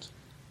sins.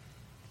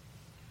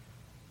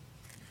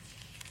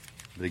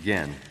 But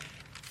again,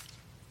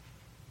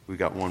 we've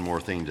got one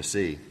more thing to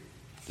see,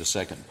 the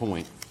second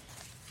point.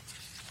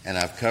 And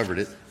I've covered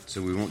it,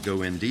 so we won't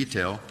go in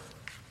detail,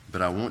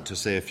 but I want to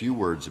say a few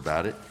words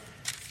about it.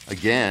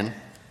 Again,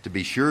 to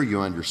be sure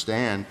you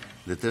understand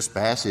that this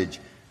passage,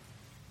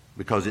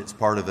 because it's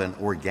part of an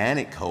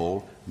organic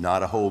whole,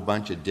 not a whole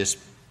bunch of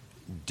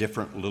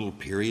different little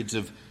periods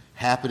of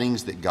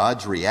happenings that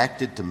God's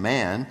reacted to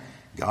man,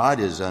 God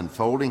is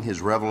unfolding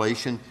his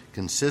revelation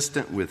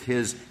consistent with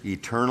his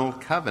eternal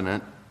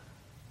covenant.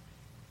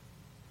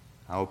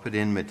 I will put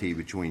enmity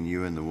between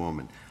you and the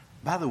woman.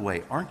 By the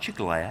way, aren't you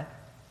glad?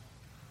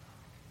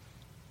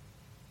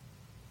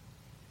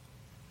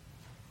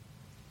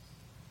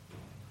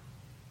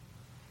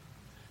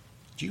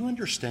 Do you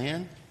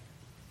understand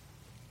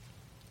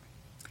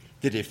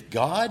that if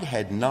God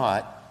had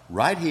not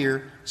right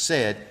here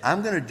said,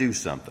 I'm going to do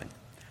something,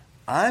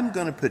 I'm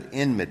going to put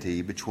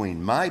enmity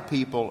between my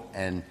people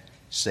and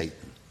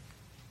Satan,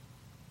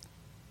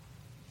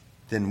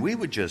 then we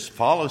would just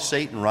follow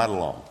Satan right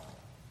along.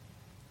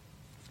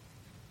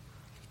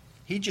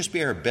 He'd just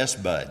be our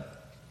best bud.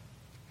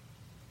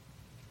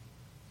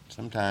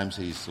 Sometimes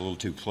he's a little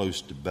too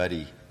close to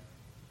Buddy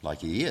like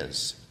he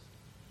is.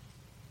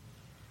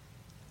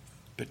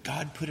 But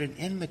God put an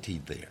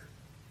enmity there.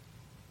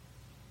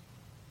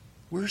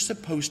 We're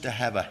supposed to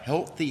have a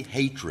healthy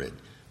hatred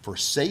for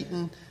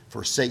Satan,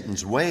 for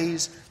Satan's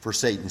ways, for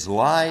Satan's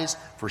lies,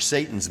 for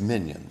Satan's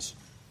minions.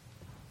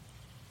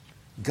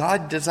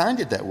 God designed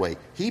it that way.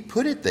 He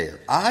put it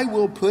there. I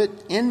will put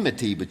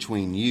enmity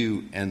between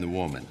you and the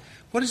woman.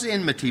 What does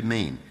enmity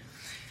mean?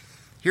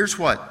 Here's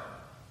what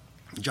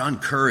John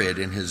Currid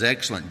in his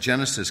excellent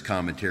Genesis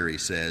commentary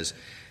says.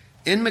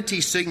 Enmity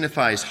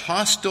signifies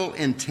hostile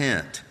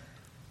intent.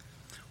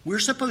 We're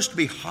supposed to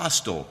be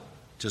hostile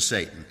to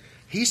Satan.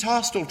 He's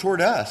hostile toward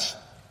us.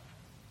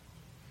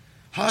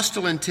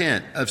 Hostile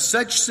intent of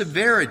such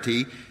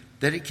severity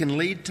that it can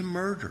lead to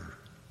murder.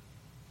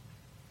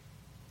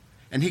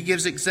 And he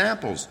gives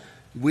examples.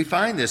 We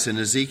find this in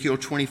Ezekiel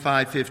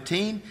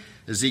 25:15,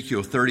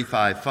 Ezekiel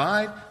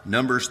 35:5,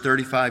 Numbers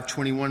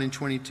 35:21 and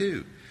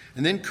 22.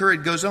 And then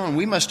Currid goes on,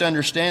 we must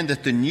understand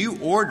that the new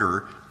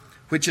order,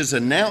 which is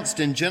announced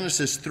in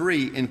Genesis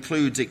 3,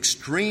 includes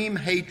extreme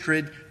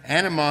hatred,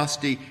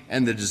 animosity,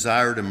 and the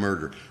desire to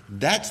murder.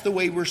 That's the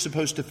way we're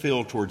supposed to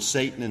feel towards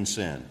Satan and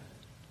sin.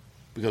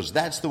 Because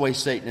that's the way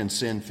Satan and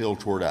sin feel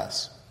toward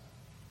us.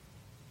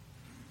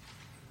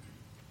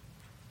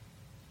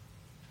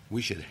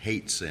 We should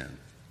hate sin.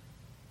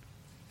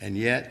 And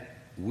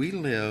yet, we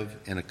live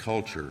in a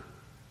culture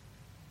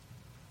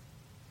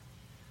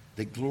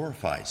that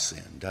glorifies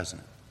sin, doesn't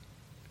it?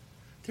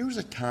 There was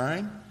a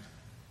time,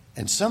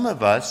 and some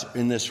of us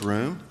in this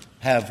room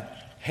have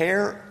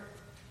hair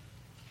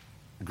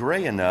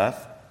gray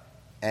enough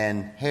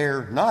and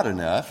hair not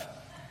enough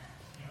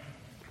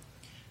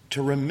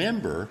to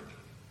remember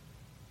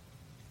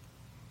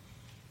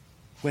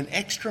when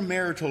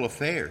extramarital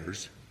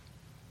affairs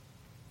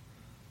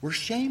were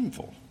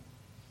shameful.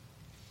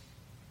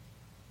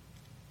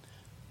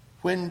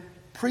 When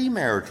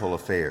premarital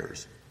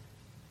affairs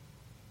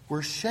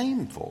were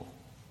shameful.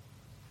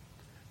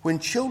 When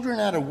children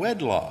out of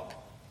wedlock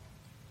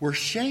were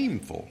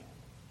shameful.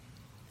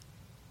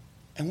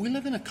 And we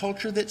live in a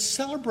culture that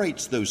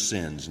celebrates those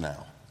sins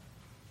now.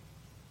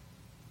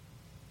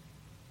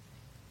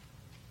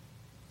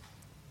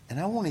 And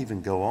I won't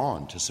even go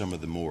on to some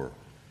of the more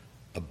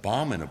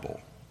abominable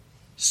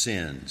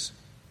sins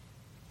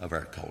of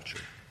our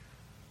culture,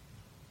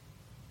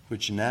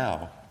 which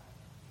now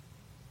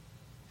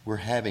we're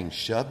having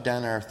shoved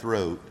down our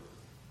throat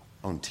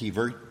on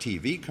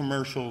TV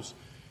commercials,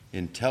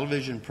 in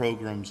television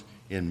programs,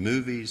 in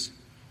movies,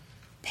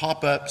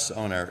 pop-ups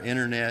on our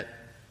internet,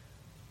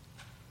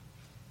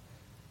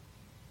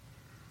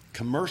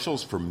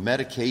 commercials for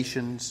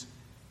medications,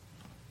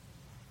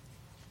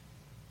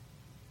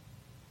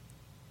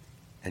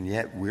 and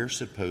yet we're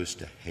supposed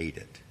to hate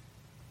it.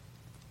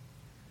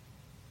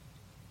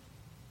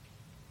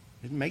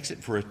 It makes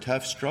it for a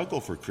tough struggle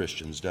for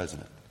Christians,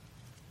 doesn't it?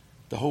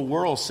 The whole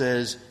world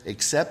says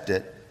accept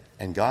it,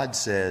 and God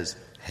says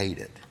hate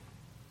it.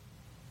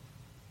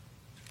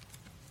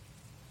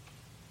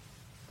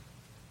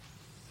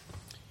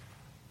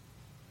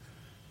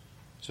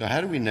 So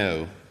how do we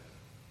know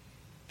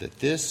that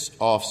this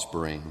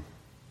offspring,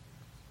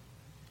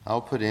 I'll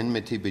put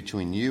enmity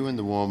between you and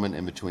the woman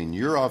and between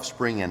your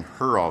offspring and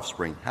her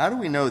offspring? How do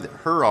we know that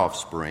her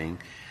offspring,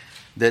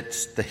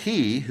 that's the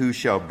he who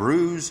shall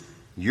bruise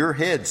your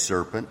head,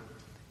 serpent,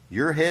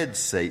 your head,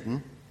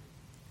 Satan?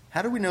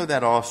 How do we know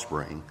that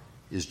offspring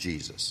is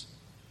Jesus?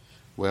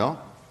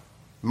 Well,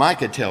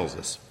 Micah tells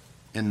us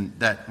in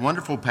that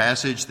wonderful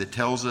passage that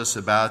tells us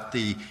about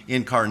the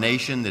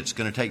incarnation that's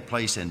going to take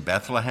place in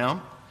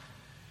Bethlehem.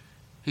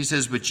 He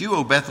says, "But you,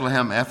 O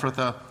Bethlehem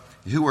Ephrathah,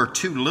 who are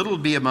too little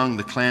to be among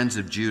the clans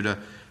of Judah,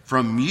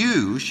 from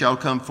you shall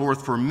come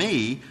forth for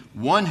me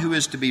one who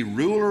is to be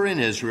ruler in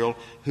Israel,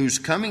 whose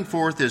coming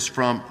forth is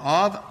from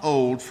of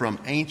old, from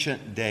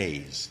ancient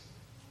days."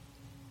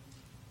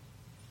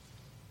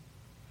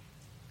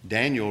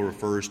 Daniel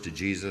refers to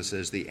Jesus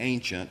as the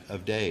Ancient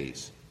of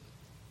Days.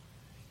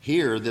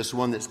 Here, this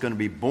one that's going to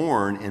be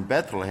born in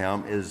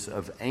Bethlehem is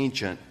of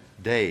ancient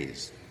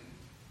days.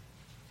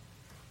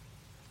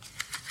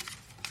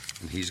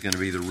 And he's going to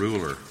be the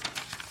ruler.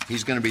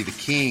 He's going to be the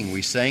king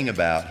we sang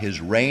about,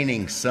 his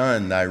reigning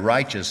son, thy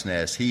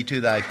righteousness. He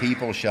to thy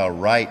people shall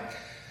right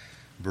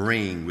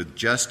bring. With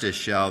justice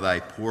shall thy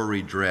poor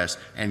redress,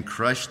 and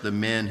crush the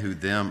men who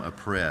them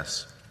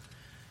oppress.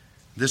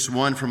 This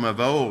one from of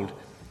old,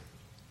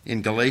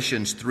 in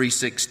Galatians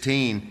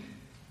 3:16,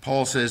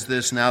 Paul says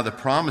this, "Now the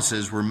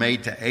promises were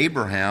made to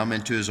Abraham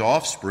and to his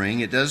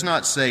offspring." It does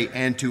not say,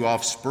 "and to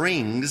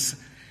offsprings,"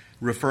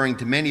 referring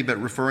to many,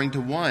 but referring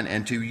to one,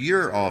 "and to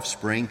your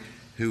offspring,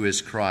 who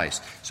is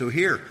Christ." So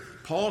here,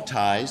 Paul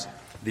ties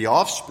the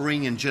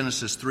offspring in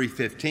Genesis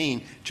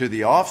 3:15 to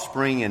the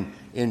offspring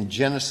in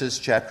Genesis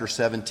chapter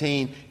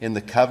 17 in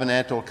the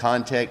covenantal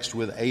context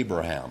with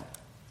Abraham.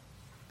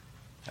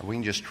 And we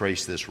can just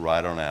trace this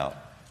right on out.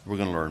 We're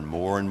going to learn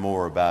more and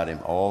more about him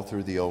all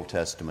through the Old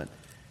Testament,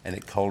 and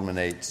it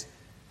culminates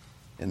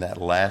in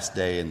that last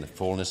day in the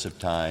fullness of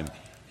time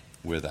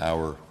with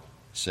our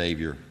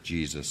Savior,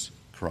 Jesus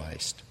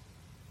Christ.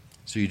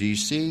 So do you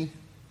see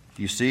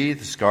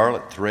the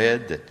scarlet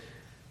thread that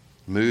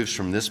moves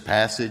from this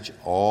passage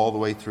all the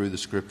way through the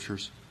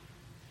Scriptures?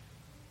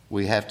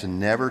 We have to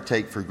never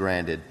take for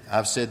granted.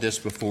 I've said this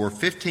before,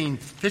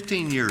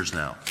 15 years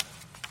now.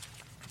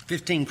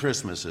 15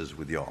 Christmases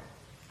with y'all.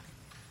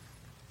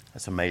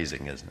 That's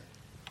amazing, isn't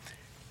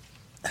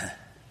it?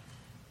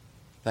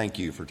 Thank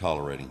you for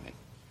tolerating me.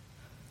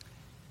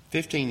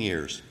 15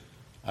 years,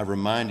 I've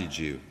reminded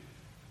you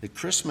that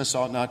Christmas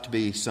ought not to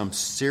be some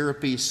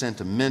syrupy,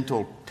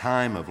 sentimental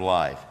time of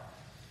life.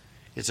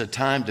 It's a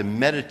time to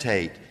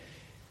meditate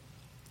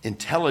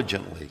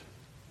intelligently,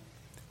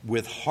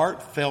 with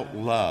heartfelt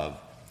love,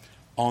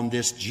 on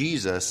this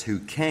Jesus who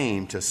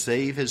came to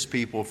save his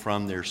people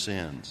from their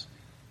sins.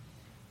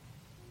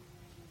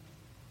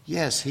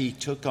 Yes, he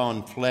took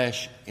on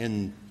flesh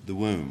in the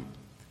womb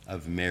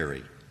of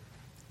Mary.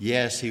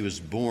 Yes, he was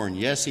born.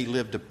 Yes, he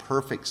lived a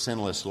perfect,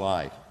 sinless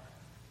life.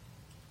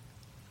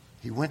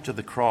 He went to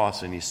the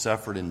cross and he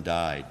suffered and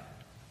died.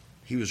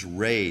 He was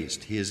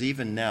raised. He is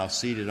even now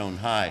seated on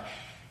high.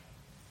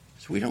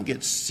 So we don't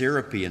get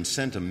syrupy and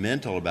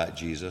sentimental about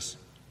Jesus.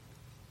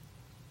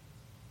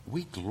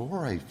 We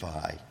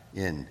glorify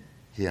in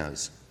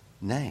his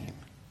name.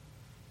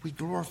 We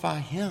glorify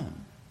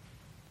him.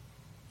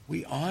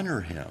 We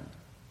honor him.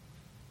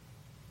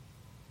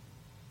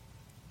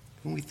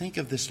 When we think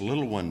of this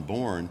little one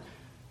born,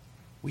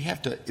 we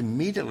have to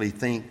immediately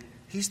think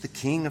he's the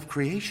King of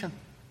creation.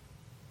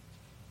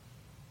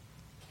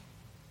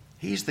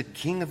 He's the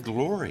King of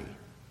glory.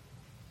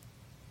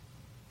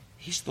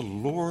 He's the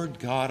Lord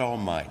God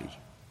Almighty.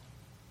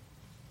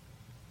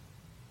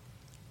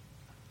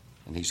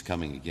 And he's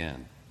coming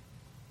again.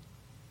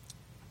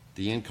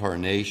 The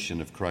incarnation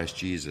of Christ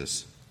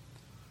Jesus.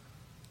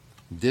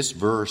 This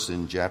verse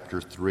in chapter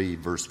 3,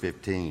 verse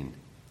 15,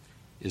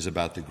 is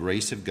about the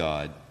grace of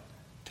God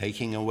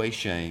taking away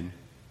shame,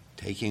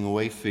 taking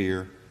away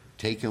fear,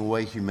 taking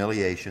away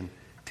humiliation,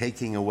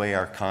 taking away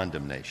our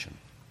condemnation.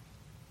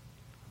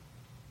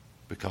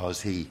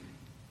 Because he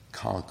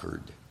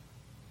conquered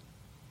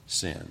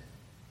sin.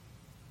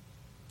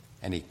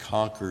 And he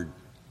conquered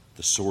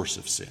the source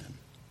of sin.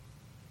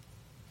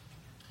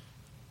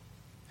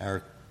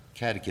 Our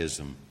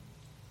catechism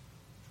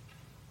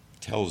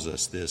tells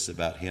us this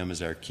about him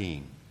as our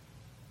King.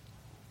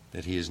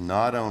 that he is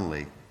not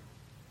only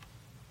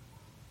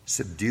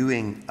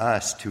subduing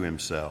us to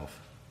himself,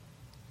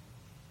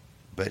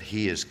 but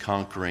he is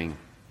conquering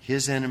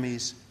his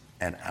enemies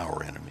and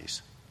our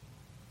enemies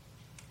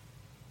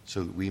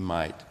so that we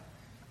might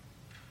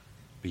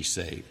be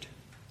saved.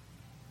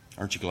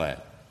 Aren't you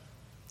glad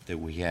that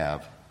we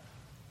have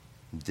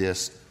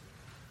this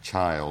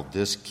child,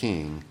 this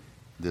King,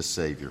 this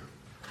Savior?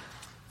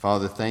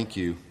 Father, thank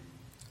you.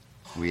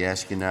 We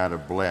ask you now to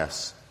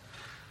bless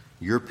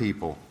your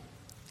people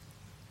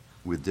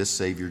with this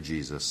Savior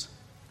Jesus.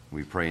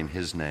 We pray in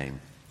his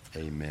name.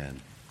 Amen.